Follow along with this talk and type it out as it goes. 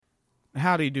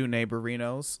Howdy do,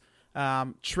 neighborinos.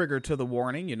 Trigger to the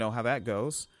warning, you know how that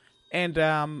goes.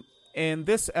 And in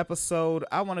this episode,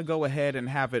 I want to go ahead and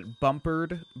have it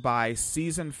bumpered by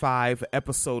Season 5,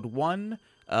 Episode 1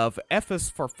 of F is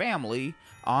for Family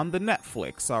on the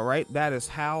Netflix, alright? That is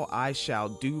how I shall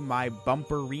do my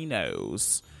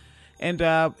bumperinos. And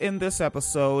in this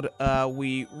episode,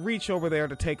 we reach over there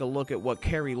to take a look at what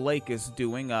Carrie Lake is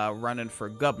doing, running for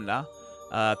governor,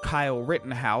 Kyle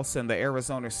Rittenhouse and the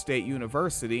Arizona State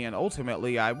University, and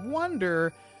ultimately I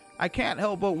can't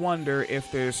help but wonder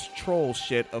if there's troll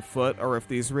shit afoot, or if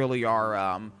these really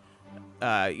are,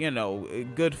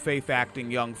 good faith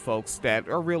acting young folks that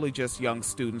are really just young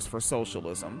students for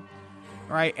socialism.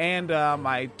 Right, and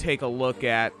I take a look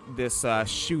at this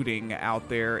shooting out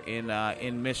there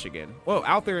in Michigan. Whoa,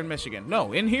 out there in Michigan.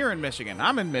 No, in here in Michigan.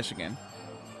 I'm in Michigan.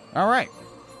 All right.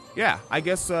 Yeah, I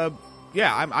guess,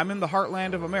 I'm in the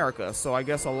heartland of America, so I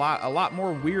guess a lot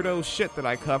more weirdo shit that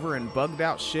I cover and bugged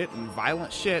out shit and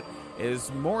violent shit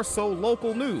is more so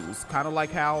local news. Kind of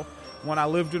like how when I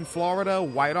lived in Florida,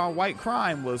 white-on-white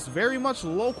crime was very much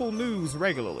local news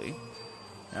regularly.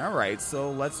 All right,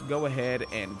 so let's go ahead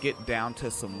and get down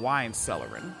to some wine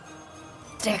cellaring.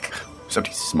 Dick.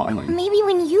 Somebody's smiling. Maybe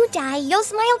when you die, you'll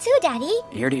smile too, Daddy.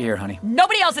 Ear to ear, honey.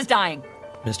 Nobody else is dying.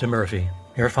 Mr. Murphy,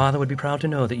 your father would be proud to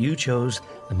know that you chose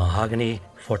the Mahogany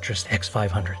Fortress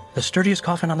X500, the sturdiest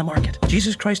coffin on the market.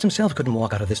 Jesus Christ himself couldn't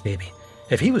walk out of this baby.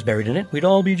 If he was buried in it, we'd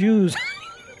all be Jews.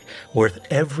 Worth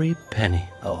every penny.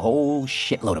 A whole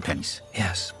shitload of pennies.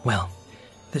 Yes, well,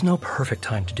 there's no perfect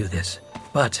time to do this,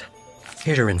 but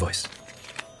here's your invoice.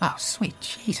 Oh, sweet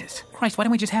Jesus. Christ, why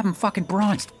don't we just have him fucking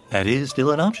bronzed? That is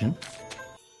still an option.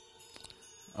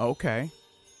 Okay.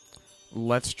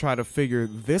 Let's try to figure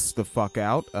this the fuck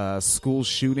out. School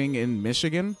shooting in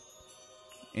Michigan?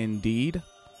 Indeed.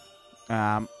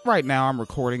 Right now I'm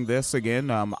recording this again.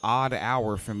 Odd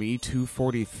hour for me,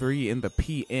 2:43 in the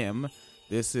PM.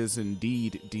 This is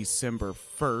indeed December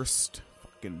 1st.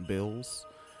 Fucking bills.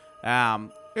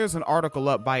 There's an article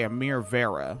up by Amir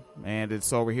Vera, and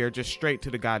it's over here just straight to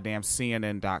the goddamn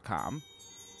CNN.com.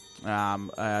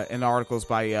 An article's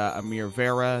by Amir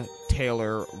Vera,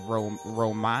 Taylor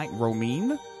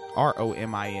Romine,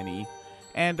 R-O-M-I-N-E,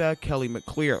 and Kelly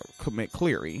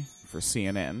McCleary for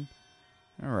CNN.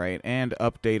 All right, and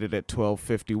updated at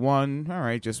 12:51. All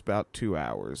right, just about 2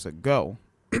 hours ago.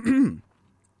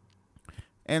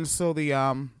 And so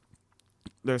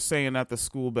they're saying that the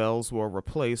school bells were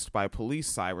replaced by police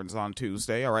sirens on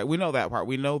Tuesday. All right, we know that part.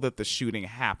 We know that the shooting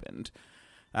happened.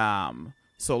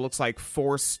 So it looks like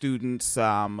 4 students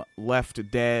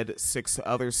left dead, 6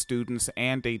 other students,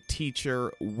 and a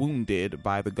teacher wounded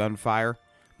by the gunfire.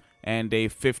 And a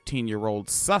 15-year-old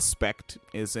suspect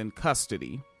is in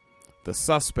custody. The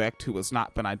suspect, who has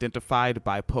not been identified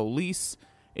by police,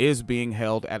 is being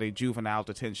held at a juvenile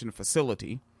detention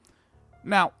facility.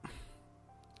 Now,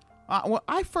 when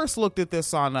I first looked at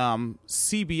this on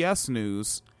CBS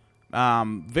News,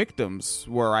 victims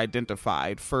were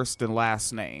identified first and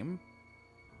last name.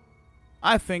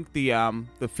 I think the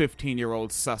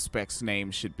 15-year-old suspect's name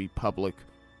should be public,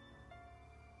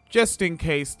 just in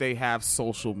case they have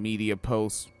social media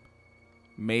posts,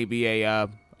 maybe a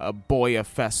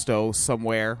boyafesto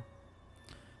somewhere.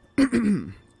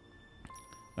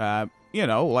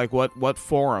 Like what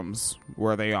forums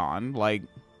were they on? Like,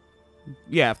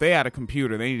 yeah, if they had a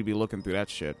computer, they need to be looking through that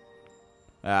shit.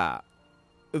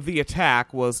 The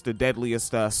attack was the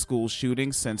deadliest school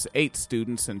shooting since 8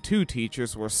 students and 2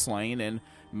 teachers were slain in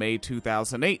May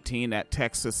 2018 at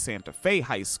Texas Santa Fe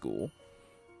High School.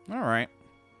 All right.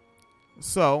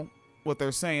 So, what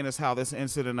they're saying is how this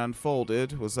incident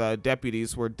unfolded was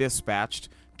deputies were dispatched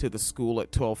to the school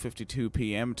at 12:52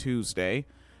 p.m. Tuesday,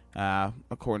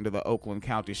 according to the Oakland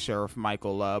County Sheriff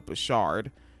Michael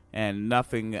Bouchard. And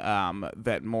nothing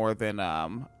that more than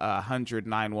 100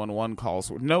 911 calls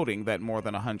were, noting that more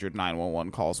than 100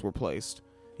 911 calls were placed.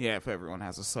 Yeah, if everyone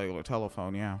has a cellular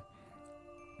telephone, yeah.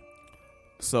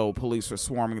 So police were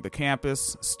swarming the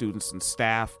campus. Students and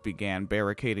staff began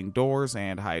barricading doors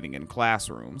and hiding in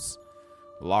classrooms.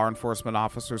 Law enforcement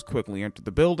officers quickly entered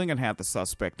the building and had the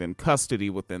suspect in custody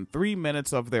within 3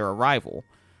 minutes of their arrival.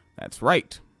 That's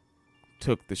right.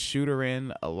 Took the shooter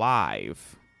in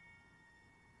alive.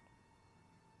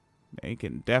 They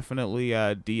can definitely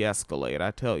de-escalate,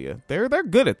 I tell you. They're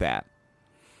good at that.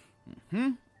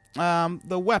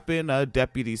 The weapon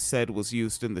deputies said was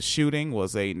used in the shooting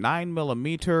was a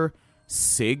 9mm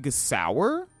Sig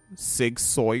Sauer? Sig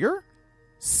Sawyer?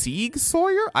 Sieg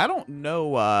Sawyer? I don't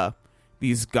know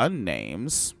these gun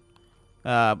names.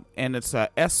 And it's a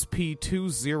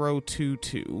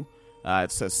SP-2022.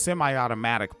 It's a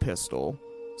semi-automatic pistol.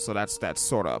 So that's that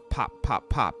sort of pop, pop,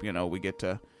 pop. You know, we get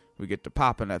to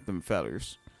popping at them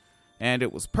fellers. And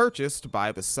it was purchased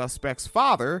by the suspect's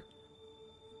father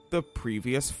the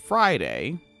previous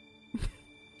Friday.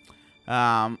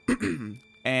 And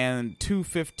 2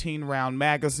 15-round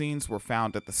magazines were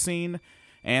found at the scene,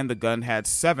 and the gun had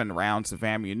 7 rounds of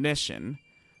ammunition.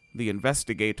 The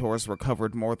investigators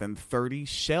recovered more than 30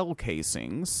 shell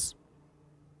casings.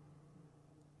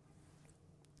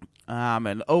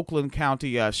 An Oakland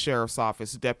County Sheriff's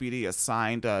Office deputy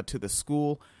assigned to the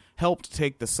school helped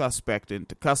take the suspect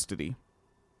into custody.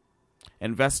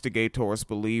 Investigators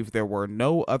believe there were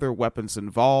no other weapons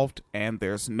involved, and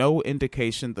there's no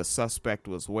indication the suspect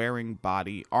was wearing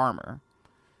body armor.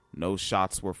 No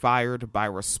shots were fired by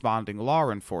responding law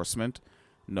enforcement.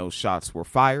 No shots were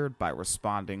fired by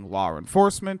responding law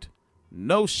enforcement.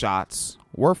 No shots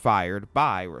were fired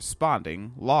by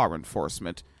responding law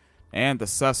enforcement. And the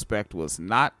suspect was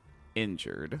not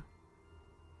injured.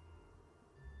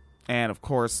 And, of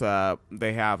course,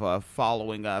 they have a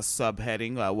following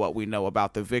subheading, what we know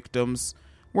about the victims,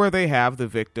 where they have the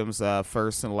victims'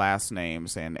 first and last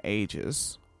names and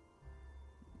ages.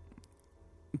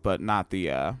 But not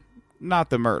the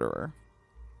murderer.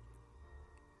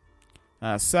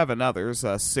 7 others,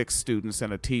 6 students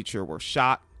and a teacher, were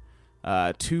shot.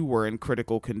 2 were in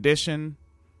critical condition.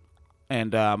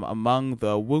 And among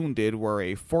the wounded were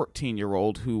a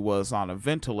 14-year-old who was on a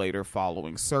ventilator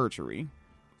following surgery.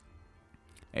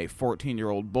 A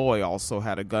 14-year-old boy also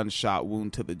had a gunshot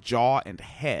wound to the jaw and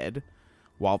head,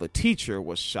 while the teacher who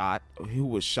was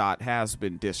shot has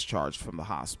been discharged from the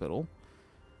hospital.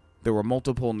 There were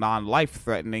multiple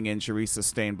non-life-threatening injuries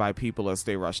sustained by people as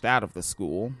they rushed out of the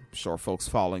school. I'm sure folks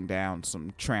falling down,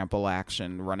 some trample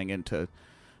action, running into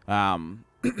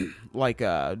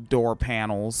door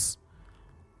panels.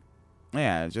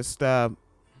 Yeah, just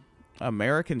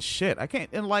American shit.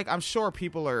 I'm sure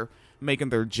people are making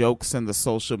their jokes in the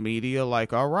social media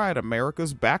like, all right,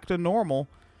 America's back to normal.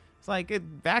 It's like,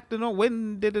 back to normal.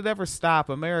 When did it ever stop?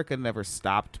 America never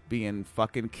stopped being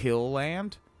fucking kill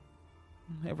land.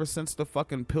 Ever since the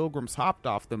fucking pilgrims hopped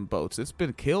off them boats, it's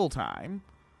been kill time.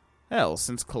 Hell,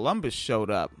 since Columbus showed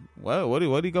up. Well, what do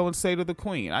you go and say to the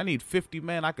queen? I need 50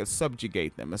 men. I could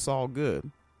subjugate them. It's all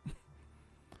good.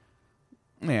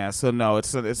 Yeah, so no,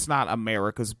 it's not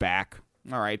America's back.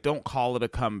 All right, don't call it a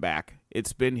comeback.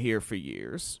 It's been here for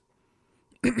years.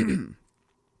 And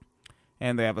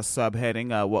they have a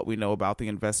subheading, what we know about the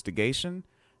investigation.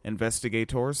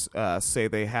 Investigators say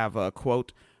they have a,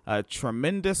 quote, a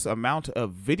tremendous amount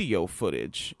of video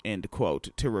footage, end quote,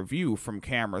 to review from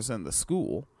cameras in the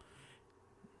school.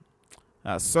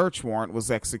 A search warrant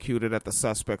was executed at the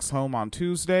suspect's home on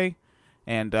Tuesday,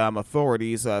 and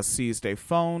authorities seized a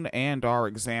phone and are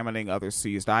examining other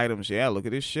seized items. Yeah, look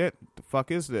at this shit. The fuck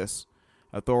is this?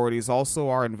 Authorities also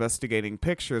are investigating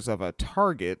pictures of a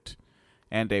target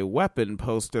and a weapon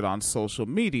posted on social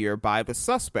media by the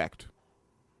suspect.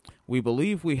 We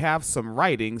believe we have some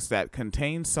writings that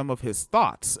contain some of his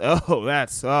thoughts.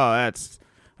 That's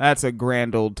a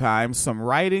grand old time. Some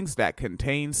writings that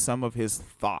contain some of his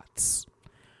thoughts.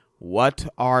 What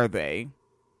are they?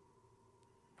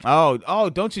 Oh,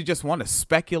 don't you just want to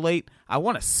speculate? I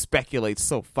want to speculate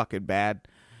so fucking bad.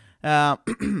 All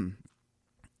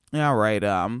right.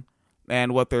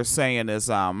 And what they're saying is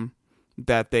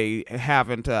that they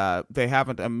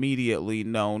haven't immediately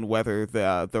known whether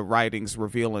the writings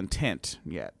reveal intent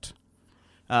yet.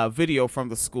 Video from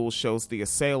the school shows the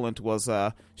assailant was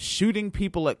shooting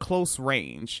people at close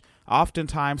range,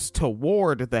 oftentimes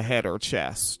toward the head or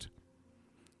chest.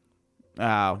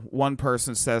 One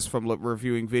person says from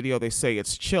reviewing video, they say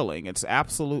it's chilling. It's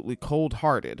absolutely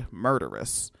cold-hearted,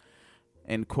 murderous.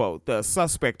 End quote. The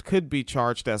suspect could be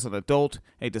charged as an adult,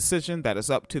 a decision that is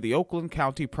up to the Oakland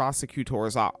County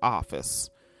Prosecutor's office.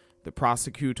 The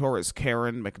prosecutor is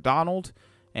Karen McDonald,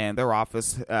 and their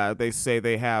office, they say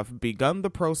they have begun the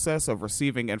process of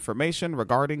receiving information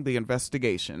regarding the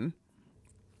investigation.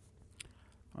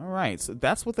 All right, so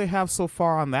that's what they have so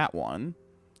far on that one.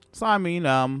 So, I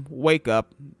mean, wake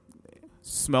up,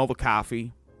 smell the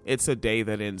coffee. It's a day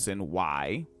that ends in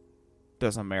Y.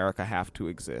 Does America have to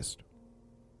exist?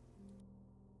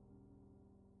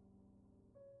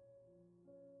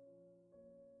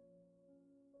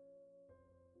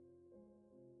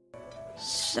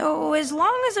 So, as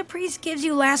long as a priest gives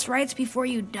you last rites before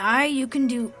you die, you can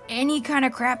do any kind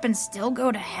of crap and still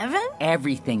go to heaven?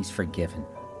 Everything's forgiven,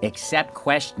 except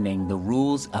questioning the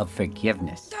rules of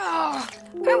forgiveness. Oh,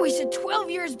 I wasted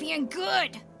 12 years being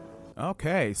good.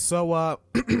 Okay, so,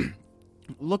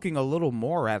 looking a little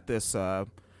more at this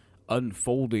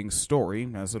unfolding story,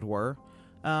 as it were,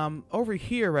 Over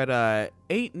here at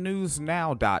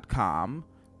 8newsnow.com,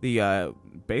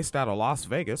 based out of Las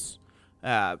Vegas,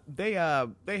 they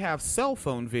have cell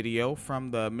phone video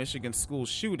from the Michigan school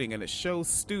shooting, and it shows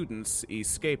students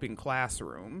escaping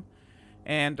classroom.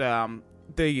 And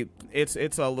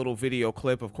it's a little video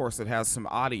clip. Of course, it has some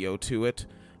audio to it.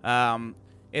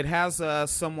 It has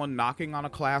someone knocking on a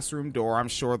classroom door. I'm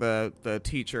sure the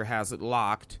teacher has it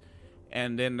locked.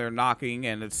 And then they're knocking,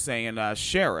 and it's saying,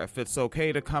 "Sheriff, it's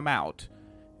okay to come out."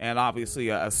 And obviously,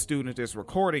 a student is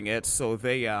recording it, so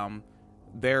their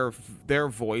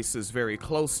voice is very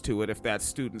close to it if that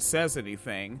student says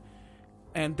anything.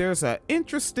 And there's an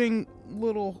interesting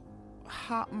little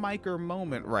hot micer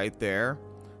moment right there.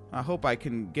 I hope I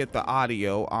can get the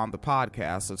audio on the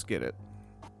podcast. Let's get it.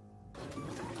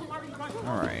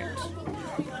 All right.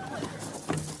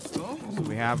 So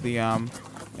we have the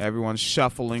everyone's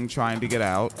shuffling, trying to get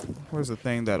out. Where's the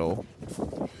thing that'll...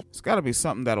 It's got to be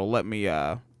something that'll let me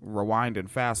rewind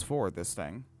and fast forward this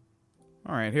thing.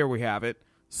 All right, here we have it.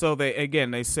 So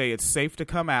they say it's safe to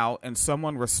come out, and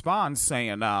someone responds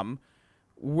saying,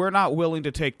 "We're not willing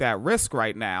to take that risk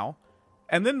right now."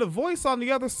 And then the voice on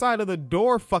the other side of the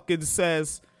door fucking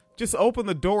says, "Just open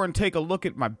the door and take a look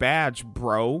at my badge,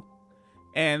 bro."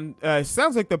 And it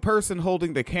sounds like the person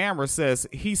holding the camera says,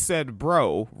 "He said,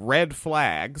 bro, red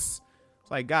flags."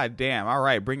 It's like, God damn, all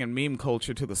right, bringing meme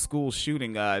culture to the school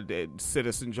shooting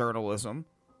citizen journalism.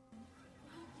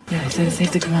 Yeah, I said it's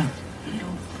safe to come out.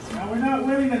 Now, we're not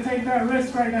willing to take that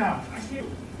risk right now.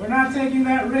 We're not taking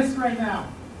that risk right now.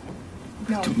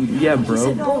 No. Yeah,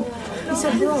 bro. He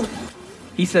said bro.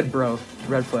 He said bro.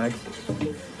 Red flag.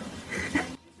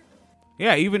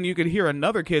 Yeah, even you could hear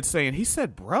another kid saying, "He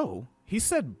said bro. He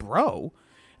said bro."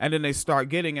 And then they start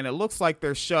getting, and it looks like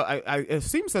they're it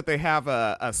seems that they have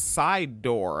a side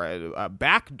door, a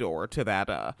back door to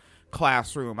that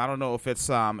classroom. I don't know if it's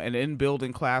an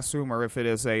in-building classroom or if it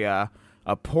is a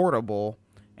portable,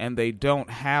 and they don't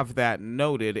have that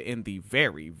noted in the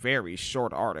very, very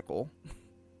short article.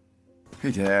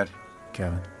 Hey, Dad.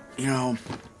 Kevin. You know,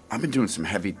 I've been doing some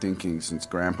heavy thinking since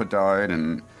Grandpa died,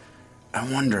 and I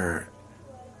wonder,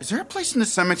 is there a place in the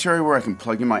cemetery where I can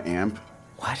plug in my amp?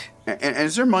 What? And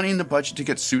is there money in the budget to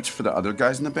get suits for the other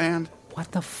guys in the band?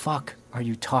 What the fuck are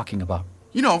you talking about?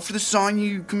 You know, for the song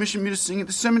you commissioned me to sing at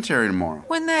the cemetery tomorrow.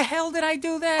 When the hell did I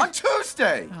do that? On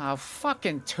Tuesday! Oh,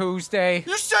 fucking Tuesday.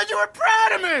 You said you were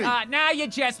proud of me! Now you're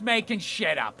just making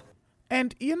shit up.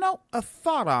 And, a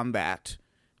thought on that.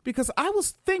 Because I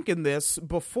was thinking this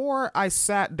before I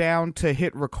sat down to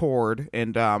hit record,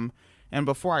 and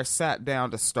before I sat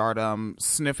down to start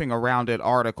sniffing around at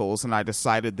articles, and I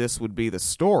decided this would be the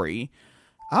story.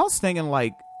 I was thinking,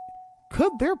 like,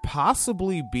 could there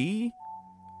possibly be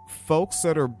folks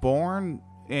that are born,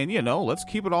 and let's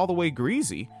keep it all the way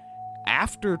greasy,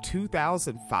 after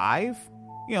 2005?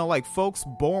 Like folks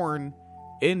born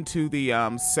into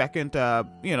the second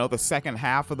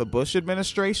half of the Bush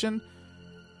administration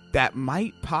that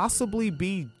might possibly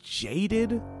be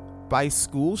jaded by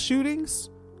school shootings.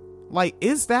 Like,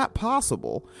 is that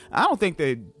possible? I don't think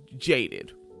they're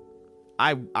jaded.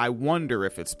 I wonder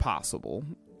if it's possible.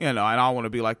 And I don't want to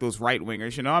be like those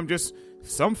right-wingers.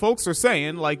 Some folks are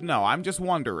saying, like, no, I'm just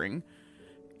wondering.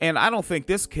 And I don't think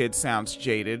this kid sounds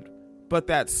jaded, but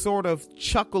that sort of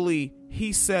chuckly,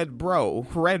 he said, bro,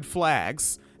 red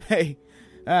flags. Hey,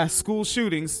 school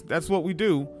shootings, that's what we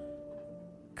do.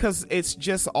 Because it's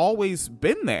just always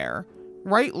been there.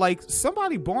 Right? Like,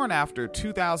 somebody born after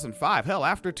 2005, hell,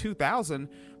 after 2000,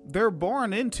 they're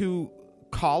born into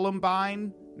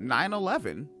Columbine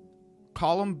 9/11.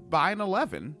 Columbine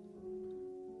 11.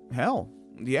 Hell,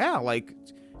 yeah, like,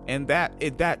 and that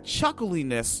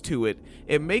chuckliness to it,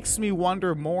 it makes me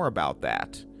wonder more about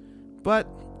that. But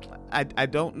I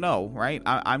don't know, right?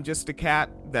 I'm just a cat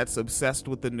that's obsessed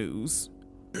with the news.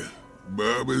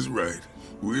 Bob is right.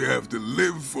 We have to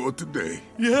live for today.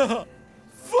 Yeah.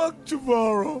 Fuck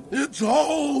tomorrow. It's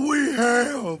all we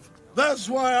have. That's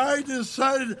why I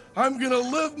decided I'm gonna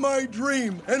live my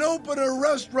dream and open a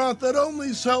restaurant that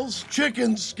only sells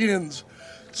chicken skins.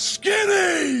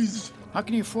 Skinnies! How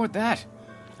can you afford that?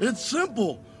 It's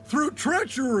simple. Through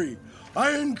treachery.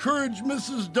 I encouraged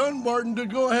Mrs. Dunbarton to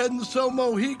go ahead and sell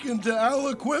Mohican to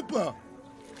Aliquippa.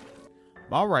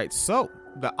 All right, so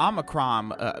the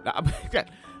Omicron,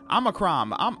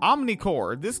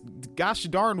 Omnicore, this gosh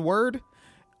darn word,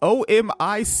 Omicron,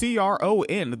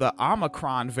 the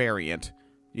Omicron variant.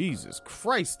 Jesus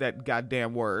Christ, that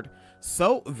goddamn word.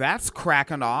 So that's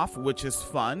cracking off, which is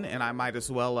fun, and I might as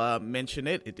well mention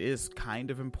it. It is kind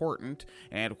of important.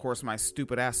 And, of course, my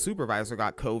stupid-ass supervisor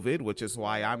got COVID, which is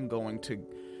why I'm going to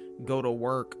go to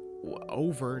work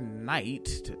overnight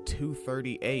to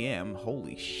 2:30 a.m.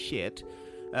 Holy shit.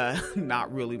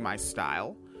 Not really my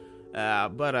style.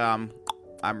 But I'm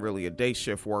really a day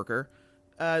shift worker.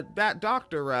 That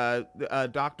doctor,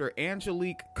 Dr.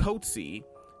 Angelique Coetzee,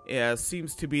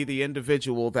 seems to be the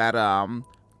individual that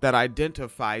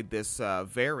identified this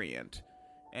variant.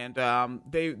 And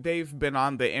they've been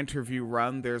on the interview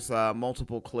run. There's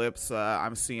multiple clips.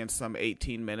 I'm seeing some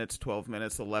 18 minutes, 12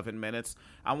 minutes, 11 minutes.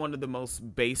 I wanted the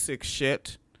most basic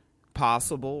shit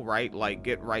possible, right? Like,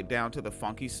 get right down to the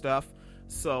funky stuff.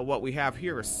 So what we have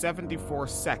here is 74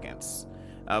 seconds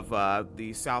of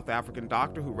the South African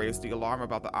doctor who raised the alarm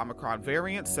about the Omicron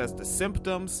variant, says the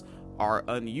symptoms are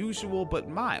unusual but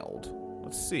mild.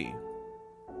 Let's see.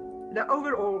 The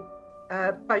overall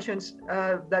patients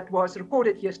that was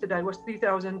recorded yesterday was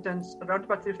 3,000 and around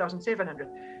about 3,700.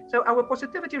 So our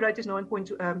positivity rate is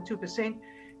 9.2%.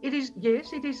 It is,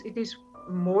 yes, it is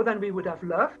more than we would have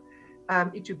loved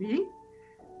it to be.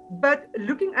 But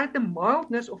looking at the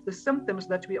mildness of the symptoms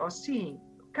that we are seeing,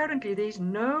 currently there is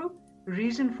no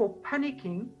reason for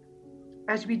panicking,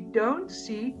 as we don't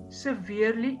see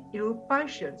severely ill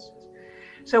patients.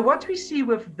 So what we see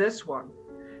with this one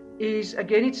is,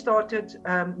 again, it started,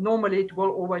 normally it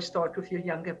will always start with your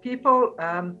younger people.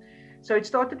 So it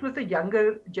started with the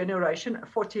younger generation,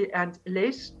 40 and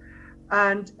less.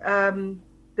 And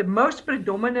the most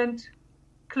predominant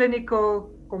clinical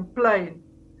complaint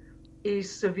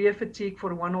is severe fatigue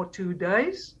for 1 or 2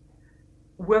 days,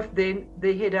 with then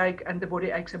the headache and the body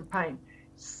aches and pain.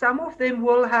 Some of them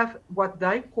will have what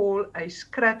they call a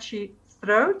scratchy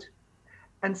throat,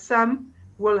 and some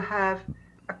will have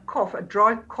a cough, a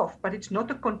dry cough, but it's not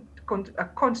a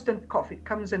constant cough. It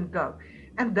comes and goes.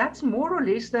 And that's more or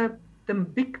less the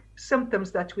big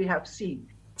symptoms that we have seen.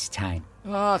 It's time.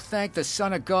 Oh, thank the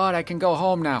Son of God, I can go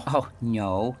home now. Oh,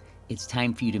 no. It's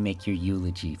time for you to make your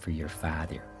eulogy for your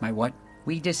father. My what?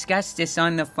 We discussed this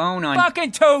on the phone on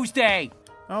fucking Tuesday!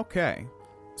 Okay.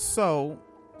 So,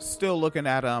 still looking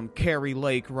at Carrie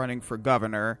Lake running for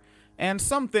governor, and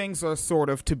some things are sort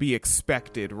of to be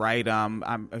expected, right?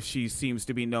 She seems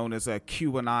to be known as a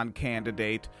QAnon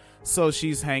candidate, so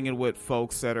she's hanging with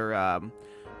folks that are,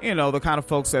 the kind of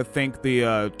folks that think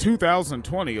the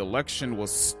 2020 election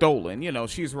was stolen.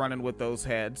 She's running with those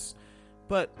heads.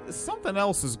 But something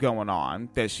else is going on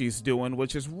that she's doing,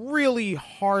 which is really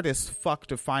hard as fuck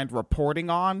to find reporting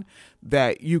on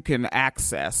that you can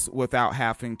access without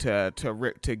having to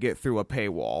get through a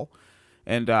paywall.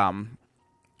 And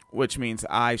which means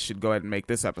I should go ahead and make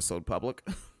this episode public.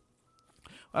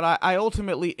 But I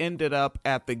ultimately ended up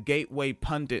at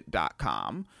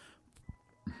thegatewaypundit.com.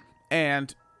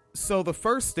 And so the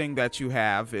first thing that you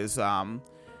have is an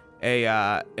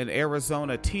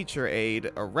Arizona teacher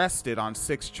aide arrested on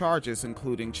 6 charges,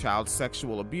 including child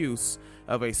sexual abuse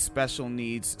of a special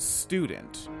needs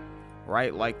student.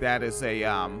 Right? Like, that is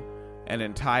an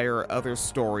entire other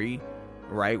story,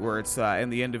 right? Where it's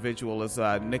and the individual is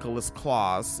Nicholas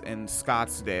Claus in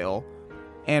Scottsdale.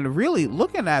 And really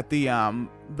looking at the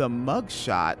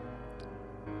mugshot,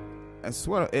 I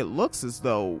swear it looks as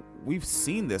though we've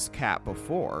seen this cat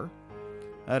before.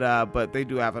 But they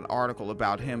do have an article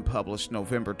about him published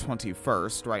November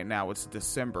 21st. Right now it's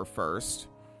December 1st.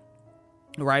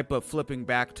 Right, but flipping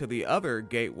back to the other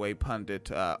Gateway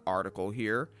Pundit article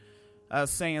here,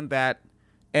 saying that,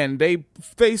 and they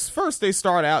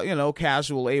start out,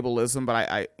 casual ableism,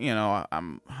 but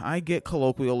I get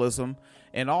colloquialism.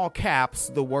 In all caps,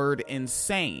 the word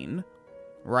insane,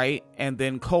 right? And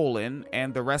then colon,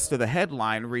 and the rest of the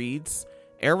headline reads,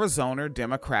 Arizona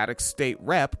Democratic State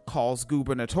Rep calls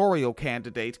gubernatorial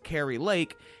candidate Carrie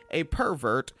Lake a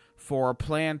pervert for a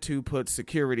plan to put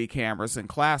security cameras in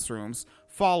classrooms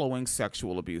following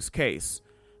sexual abuse case.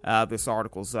 This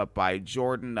article's up by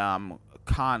Jordan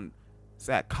Conradson?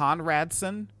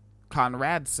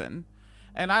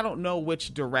 And I don't know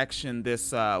which direction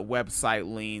this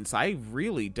website leans. I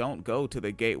really don't go to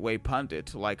the Gateway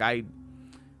Pundit.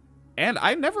 And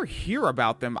I never hear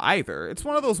about them either. It's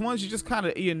one of those ones you just kind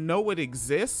of, it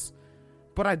exists,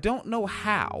 but I don't know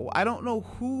how. I don't know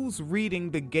who's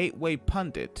reading the Gateway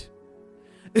Pundit.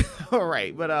 All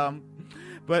right,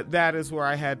 but that is where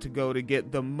I had to go to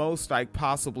get the most I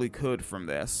possibly could from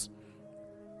this.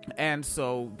 And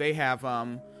so they have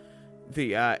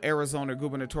the Arizona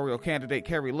gubernatorial candidate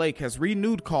Carrie Lake has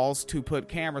renewed calls to put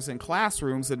cameras in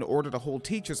classrooms in order to hold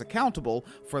teachers accountable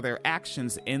for their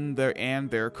actions in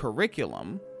their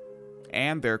curriculum.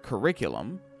 And that's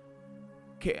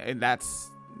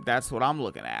what I'm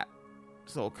looking at.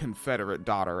 So Confederate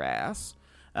daughter ass.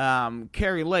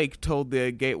 Carrie Lake told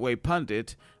the Gateway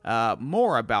Pundit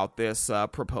more about this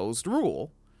proposed rule.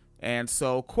 And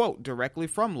so, quote, directly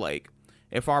from Lake,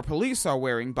 if our police are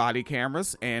wearing body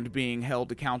cameras and being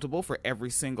held accountable for every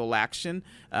single action,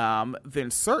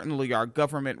 then certainly our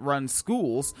government-run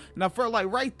schools. Now, for like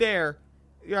right there,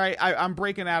 right, I'm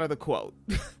breaking out of the quote.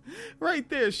 Right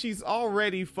there, she's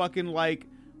already fucking like,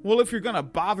 well, if you're going to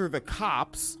bother the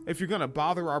cops, if you're going to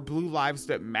bother our blue lives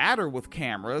that matter with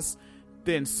cameras,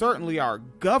 then certainly our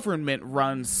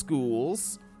government-run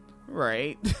schools,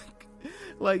 right?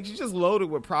 Like, she's just loaded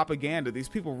with propaganda. These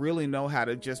people really know how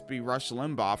to just be Rush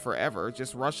Limbaugh forever.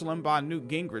 Just Rush Limbaugh, Newt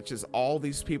Gingrich is all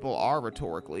these people are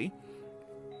rhetorically.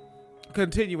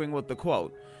 Continuing with the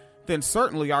quote, then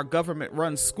certainly our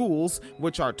government-run schools,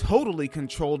 which are totally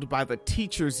controlled by the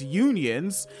teachers'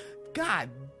 unions.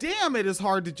 God damn, it is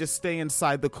hard to just stay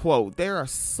inside the quote. They are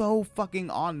so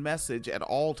fucking on message at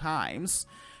all times.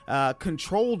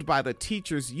 Controlled by the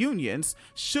teachers' unions,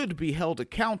 should be held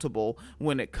accountable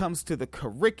when it comes to the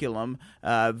curriculum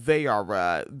they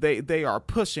are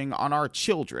pushing on our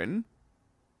children.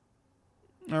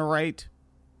 All right.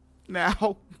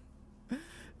 Now,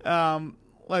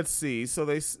 let's see. So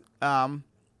they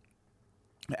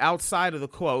outside of the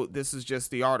quote, this is just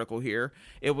the article here,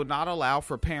 it would not allow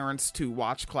for parents to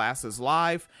watch classes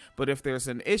live, but if there's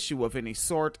an issue of any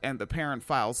sort and the parent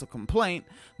files a complaint,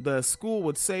 the school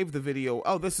would save the video.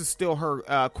 Oh, this is still her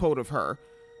quote of her.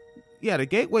 Yeah, the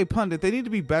Gateway Pundit, they need to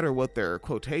be better with their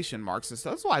quotation marks and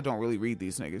stuff. That's why I don't really read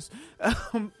these niggas.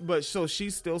 But so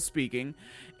she's still speaking.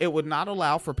 It would not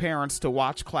allow for parents to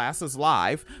watch classes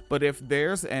live, but if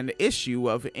there's an issue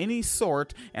of any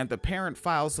sort and the parent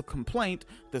files a complaint,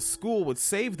 the school would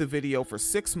save the video for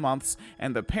 6 months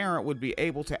and the parent would be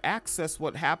able to access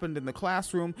what happened in the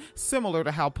classroom, similar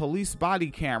to how police body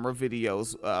camera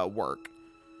videos work.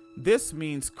 This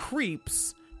means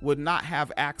creeps would not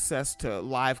have access to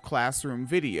live classroom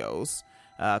videos.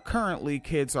 Currently,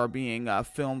 kids are being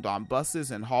filmed on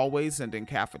buses and hallways and in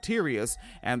cafeterias,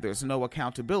 and there's no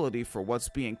accountability for what's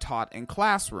being taught in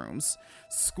classrooms.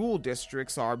 School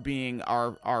districts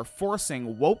are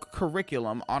forcing woke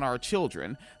curriculum on our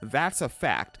children. That's a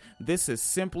fact. This is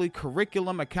simply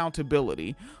curriculum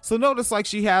accountability. So notice, like,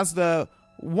 she has the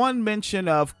one mention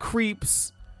of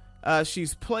creeps.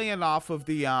 She's playing off of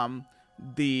the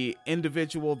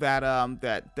individual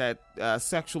that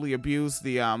sexually abused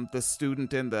the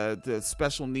student and the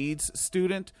special needs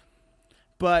student.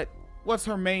 But what's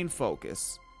her main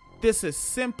focus? This is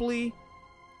simply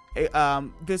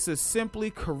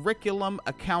curriculum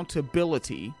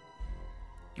accountability.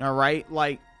 All right,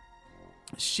 like,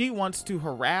 she wants to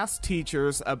harass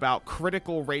teachers about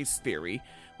critical race theory,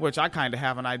 which I kind of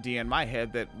have an idea in my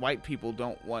head that white people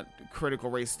don't want critical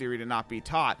race theory to not be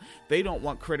taught. They don't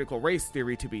want critical race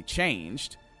theory to be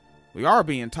changed. We are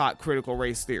being taught critical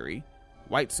race theory.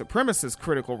 White supremacist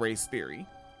critical race theory,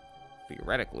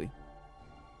 theoretically.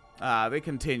 They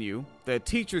continue. The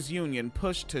teachers union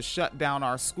pushed to shut down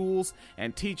our schools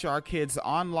and teach our kids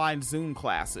online Zoom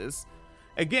classes.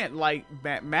 Again, like,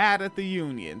 mad at the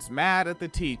unions, mad at the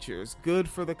teachers, good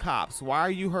for the cops. Why are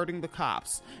you hurting the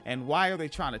cops? And why are they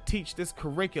trying to teach this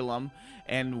curriculum?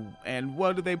 And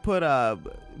what do they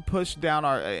push down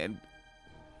our? And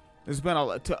there's been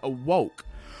a woke.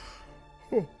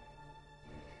 Oh,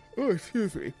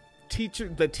 excuse me.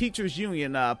 The teachers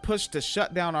union pushed to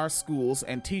shut down our schools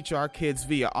and teach our kids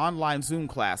via online Zoom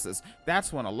classes.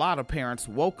 That's when a lot of parents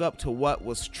woke up to what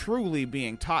was truly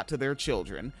being taught to their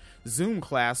children. Zoom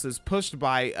classes pushed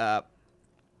by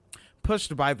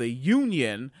the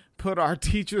union put our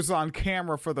teachers on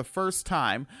camera for the first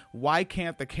time. Why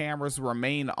can't the cameras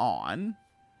remain on?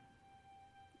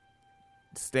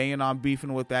 Staying on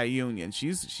beefing with that union.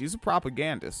 She's a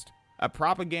propagandist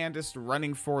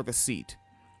running for the seat.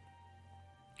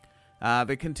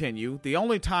 They continue. The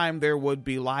only time there would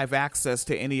be live access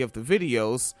to any of the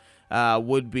videos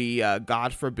would be,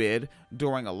 God forbid,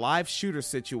 during a live shooter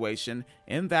situation.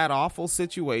 In that awful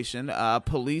situation,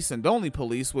 police and only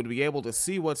police would be able to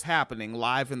see what's happening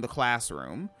live in the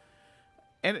classroom.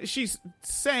 And she's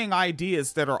saying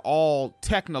ideas that are all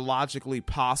technologically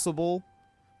possible,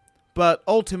 but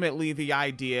ultimately the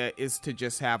idea is to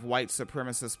just have white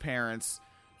supremacist parents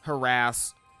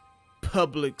harass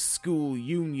public school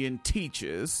union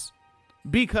teachers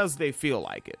because they feel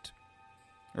like it,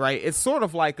 right? It's sort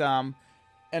of like an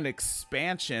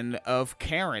expansion of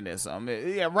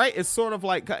Karenism. Yeah, right? It's sort of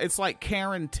like, it's like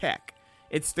Karen Tech.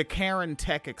 It's the Karen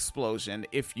Tech explosion,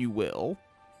 if you will.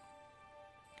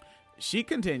 She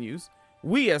continues,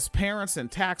 we as parents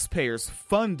and taxpayers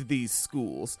fund these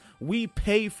schools. We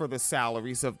pay for the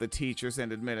salaries of the teachers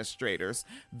and administrators.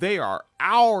 They are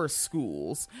our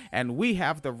schools, and we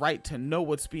have the right to know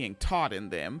what's being taught in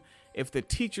them. if the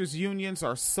teachers unions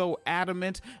are so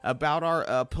adamant about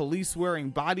our police wearing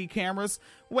body cameras.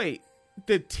 Wait,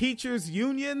 the teachers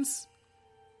unions?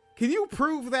 Can you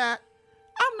prove that?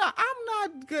 I'm not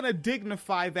gonna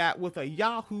dignify that with a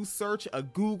Yahoo search, a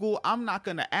Google. I'm not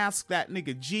gonna ask that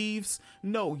nigga Jeeves.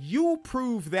 No, you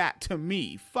prove that to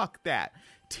me. Fuck that.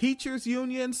 Teachers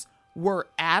unions were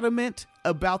adamant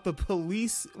about the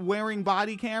police wearing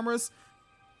body cameras.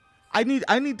 I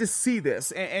need to see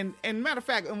this. And matter of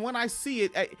fact, and when I see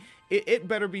it, it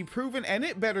better be proven and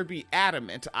it better be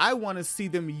adamant. I want to see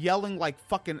them yelling like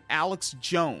fucking Alex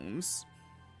Jones.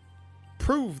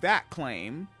 Prove that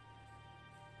claim.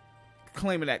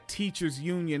 Claiming that teachers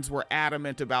unions were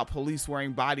adamant about police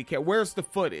wearing body cam. Where's the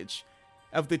footage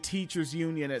of the teachers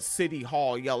union at City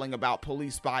Hall yelling about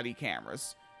police body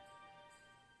cameras?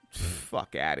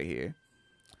 Fuck out of here.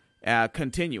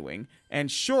 Continuing,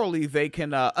 and surely they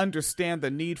can understand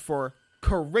the need for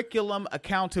curriculum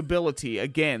accountability.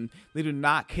 Again, they do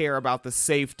not care about the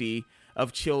safety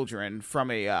of children from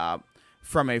a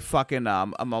fucking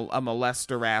a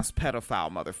molester ass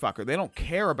pedophile motherfucker. They don't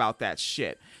care about that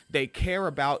shit. They care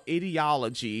about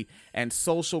ideology and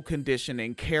social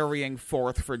conditioning carrying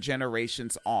forth for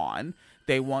generations on.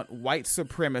 They want white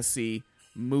supremacy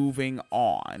moving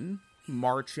on,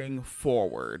 marching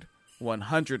forward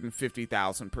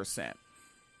 150,000%.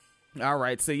 All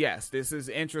right, so yes, this is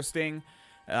interesting.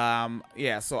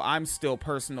 So I'm still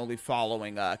personally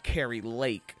following Carrie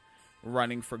Lake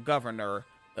running for governor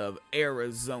of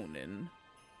Arizona.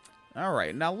 All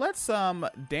right, now let's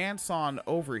dance on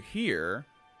over here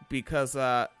because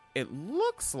it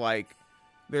looks like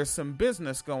there's some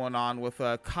business going on with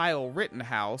Kyle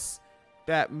Rittenhouse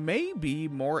that may be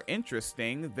more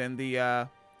interesting than the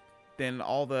than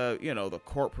all the the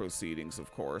court proceedings,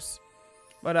 of course.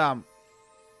 But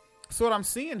so what I'm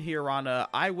seeing here on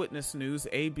Eyewitness News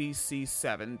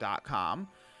ABC7.com.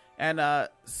 And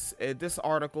this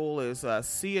article is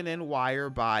CNN Wire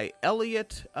by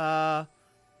Elliot Polikoff.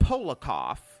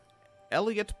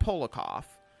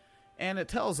 And it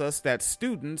tells us that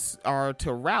students are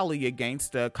to rally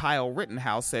against Kyle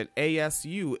Rittenhouse at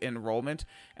ASU enrollment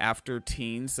after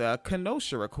teens'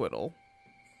 Kenosha acquittal.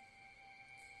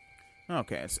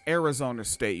 Okay, it's Arizona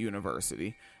State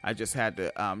University. I just had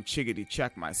to chickadee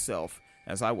check myself,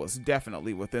 as I was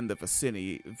definitely within the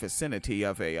vicinity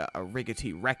of a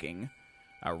riggedy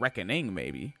reckoning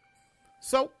maybe.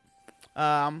 So,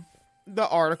 the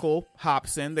article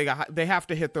hops in. They have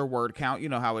to hit their word count. You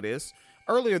know how it is.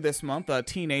 Earlier this month,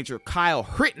 teenager Kyle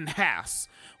Rittenhouse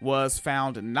was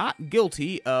found not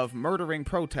guilty of murdering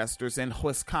protesters in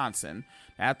Wisconsin.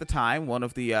 At the time, one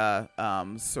of the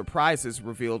surprises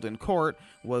revealed in court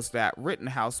was that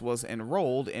Rittenhouse was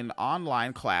enrolled in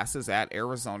online classes at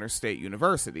Arizona State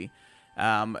University.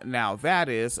 Now, that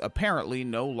is apparently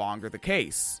no longer the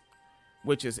case,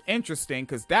 which is interesting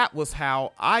because that was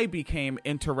how I became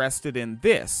interested in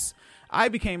this. I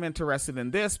became interested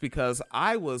in this because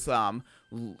I was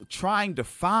trying to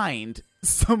find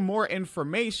some more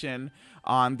information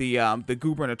on the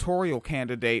gubernatorial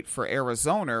candidate for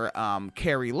Arizona,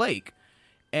 Carrie Lake.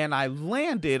 And I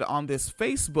landed on this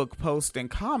Facebook post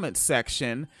and comment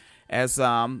section as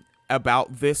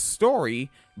about this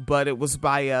story, but it was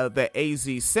by the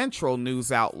AZ Central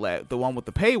news outlet, the one with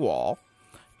the paywall.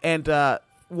 And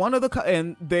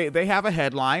they have a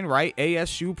headline, right?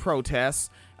 ASU protests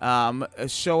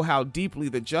show how deeply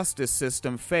the justice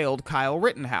system failed Kyle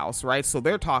Rittenhouse, right? So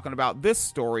they're talking about this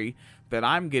story that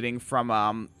I'm getting from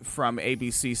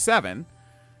ABC7,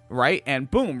 right?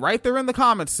 And boom, right there in the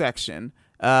comments section,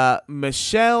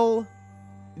 Michelle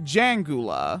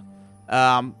Jangula.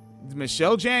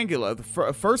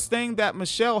 The first thing that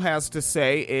Michelle has to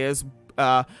say is,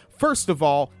 first of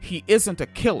all, he isn't a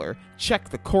killer. Check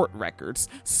the court records.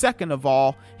 Second of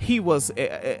all, he was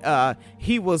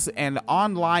an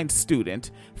online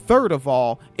student. Third of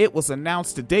all, it was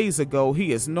announced days ago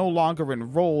he is no longer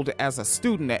enrolled as a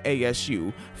student at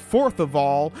ASU. Fourth of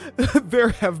all, there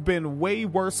have been way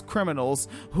worse criminals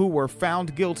who were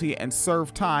found guilty and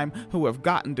served time who have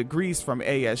gotten degrees from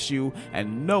ASU,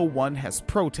 and no one has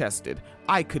protested.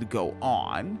 I could go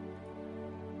on.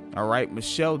 All right,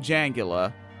 Michelle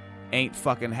Jangula ain't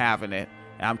fucking having it.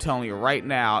 And I'm telling you right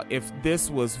now, if this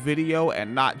was video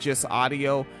and not just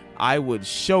audio, I would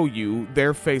show you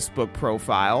their Facebook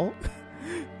profile.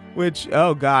 Which,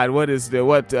 oh God,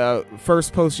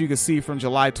 first post you can see from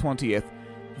July 20th.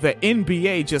 The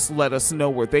NBA just let us know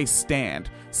where they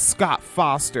stand. Scott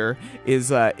Foster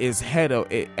is head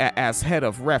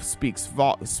of Ref speaks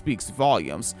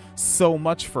volumes. So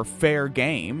much for fair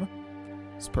game.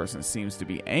 This person seems to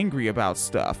be angry about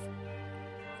stuff.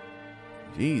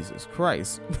 Jesus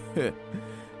Christ.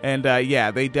 And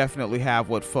yeah, they definitely have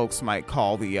what folks might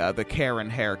call the Karen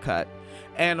haircut.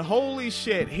 And holy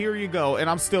shit, here you go. And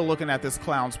I'm still looking at this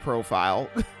clown's profile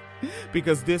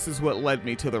because this is what led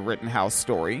me to the Rittenhouse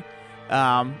story.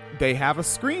 They have a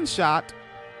screenshot,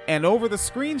 and over the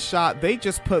screenshot, they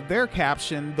just put their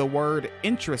caption, the word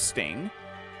interesting.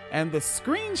 And the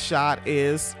screenshot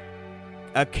is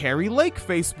a Carrie Lake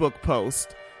Facebook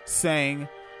post saying,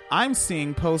 I'm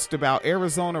seeing posts about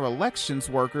Arizona elections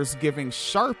workers giving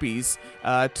Sharpies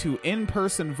to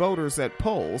in-person voters at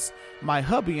polls. My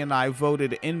hubby and I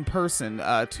voted in person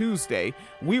Tuesday.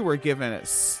 We were given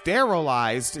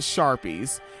sterilized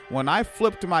Sharpies. When I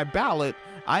flipped my ballot,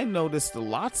 I noticed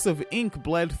lots of ink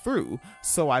bled through,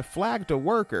 so I flagged a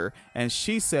worker, and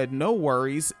she said no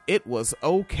worries, it was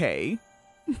okay.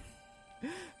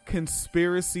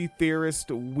 Conspiracy theorist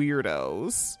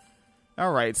weirdos.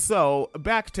 All right, so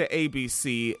back to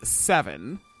ABC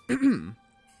 7. An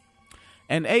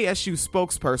ASU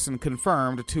spokesperson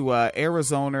confirmed to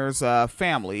Arizona's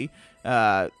family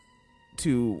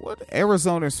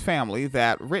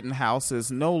that Rittenhouse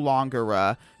is no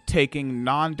longer taking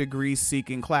non-degree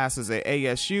seeking classes at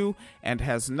ASU and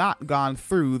has not gone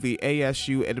through the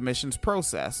ASU admissions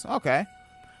process. Okay.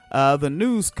 The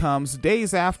news comes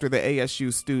days after the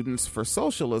ASU Students for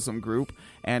Socialism group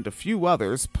and a few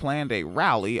others planned a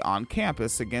rally on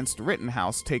campus against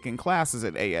Rittenhouse taking classes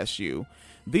at ASU.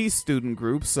 These student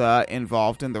groups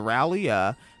involved in the rally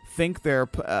think their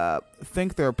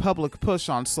public push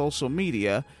on social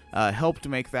media helped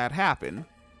make that happen.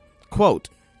 Quote,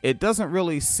 it doesn't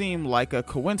really seem like a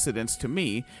coincidence to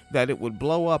me that it would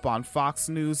blow up on Fox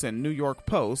News and New York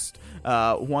Post,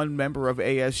 one member of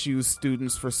ASU's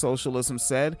Students for Socialism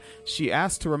said. She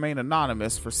asked to remain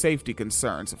anonymous for safety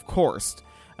concerns, of course.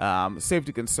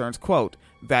 Safety concerns, quote,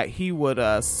 that he would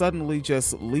suddenly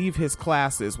just leave his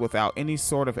classes without any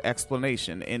sort of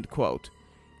explanation, end quote.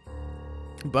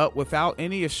 But without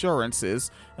any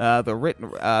assurances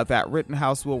that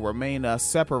Rittenhouse will remain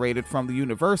separated from the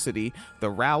university, the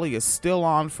rally is still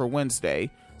on for Wednesday.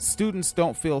 Students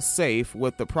don't feel safe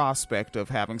with the prospect of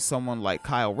having someone like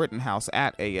Kyle Rittenhouse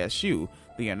at ASU,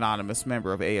 the anonymous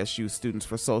member of ASU Students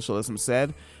for Socialism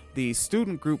said. The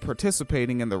student group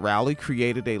participating in the rally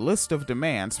created a list of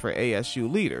demands for ASU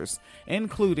leaders,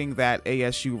 including that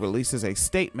ASU releases a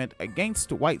statement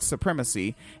against white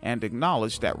supremacy and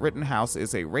acknowledge that Rittenhouse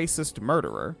is a racist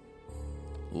murderer.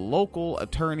 Local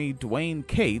attorney Dwayne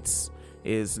Cates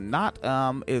is not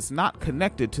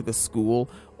connected to the school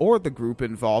or the group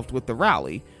involved with the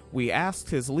rally. We asked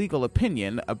his legal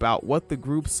opinion about what the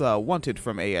groups wanted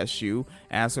from ASU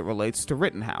as it relates to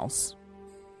Rittenhouse.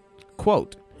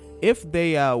 Quote, if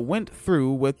they went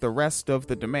through with the rest of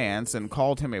the demands and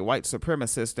called him a white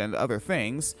supremacist and other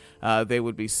things, they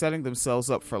would be setting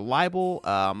themselves up for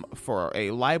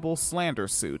a libel slander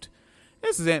suit.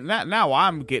 This is it. Now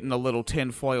I'm getting a little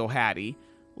tinfoil hatty.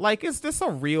 Like, is this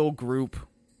a real group?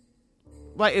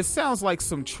 Like, it sounds like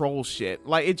some troll shit.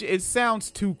 Like, it sounds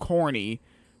too corny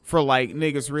for, like,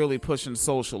 niggas really pushing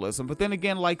socialism. But then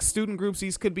again, like, student groups,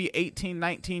 these could be 18,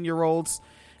 19-year-olds.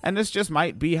 And this just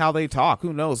might be how they talk.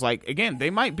 Who knows? Like, again,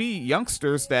 they might be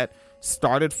youngsters that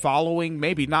started following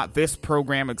maybe not this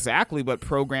program exactly, but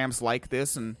programs like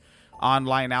this and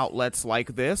online outlets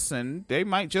like this. And they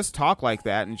might just talk like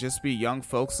that and just be young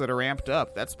folks that are amped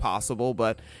up. That's possible,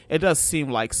 but it does seem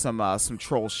like some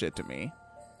troll shit to me.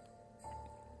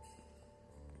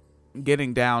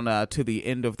 Getting down to the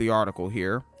end of the article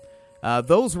here.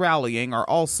 Those rallying are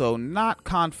also not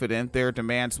confident their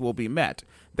demands will be met.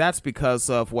 That's because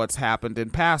of what's happened in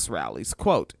past rallies.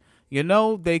 Quote,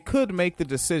 they could make the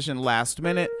decision last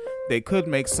minute. They could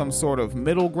make some sort of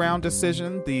middle ground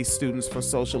decision, the Students for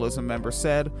Socialism member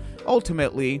said.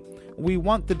 Ultimately, we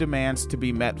want the demands to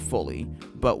be met fully,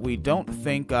 but we don't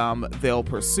think they'll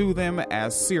pursue them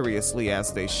as seriously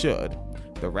as they should.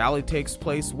 The rally takes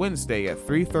place Wednesday at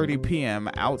 3:30 p.m.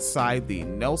 outside the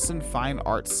Nelson Fine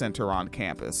Arts Center on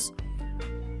campus.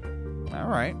 All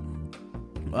right.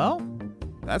 Well,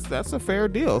 that's a fair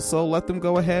deal. So let them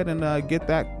go ahead and get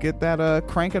that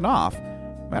cranking off.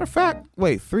 Matter of fact,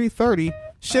 wait, 3:30.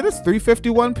 Shit, it's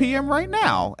 3:51 p.m. right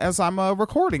now as I'm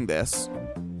recording this.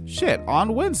 Shit,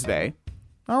 on Wednesday.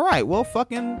 All right, well,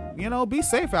 fucking, be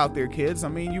safe out there, kids. I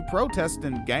mean, you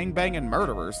protesting, gangbanging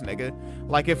murderers, nigga.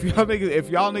 Like, if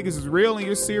y'all niggas is real and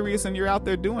you're serious and you're out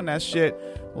there doing that shit,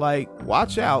 like,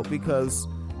 watch out, because,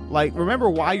 like, remember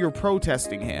why you're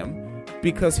protesting him.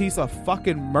 Because he's a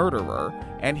fucking murderer,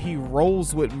 and he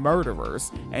rolls with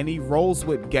murderers, and he rolls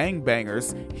with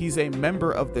gangbangers. He's a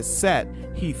member of the set.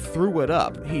 He threw it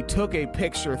up. He took a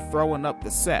picture throwing up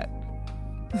the set.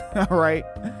 All right.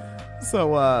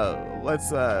 So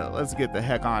let's get the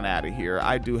heck on out of here.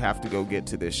 I do have to go get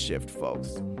to this shift,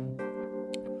 folks.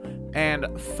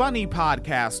 And funny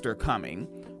podcaster coming,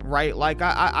 right? Like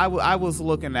I was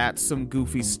looking at some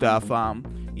goofy stuff.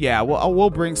 Yeah, we'll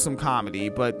bring some comedy,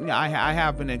 but I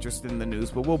have been interested in the news,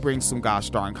 but we'll bring some gosh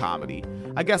darn comedy.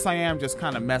 I guess I am just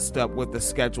kind of messed up with the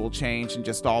schedule change and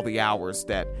just all the hours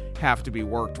that have to be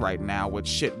worked right now with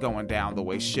shit going down the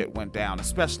way shit went down,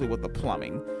 especially with the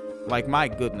plumbing. Like, my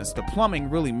goodness, the plumbing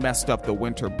really messed up the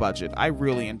winter budget. I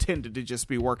really intended to just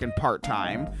be working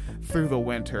part-time through the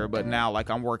winter, but now,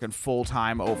 like, I'm working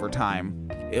full-time, overtime,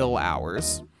 ill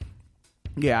hours.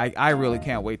 Yeah, I really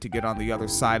can't wait to get on the other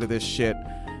side of this shit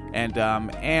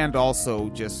and also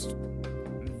just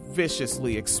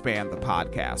viciously expand the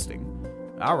podcasting.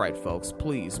 All right, folks,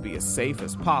 please be as safe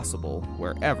as possible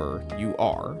wherever you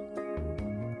are.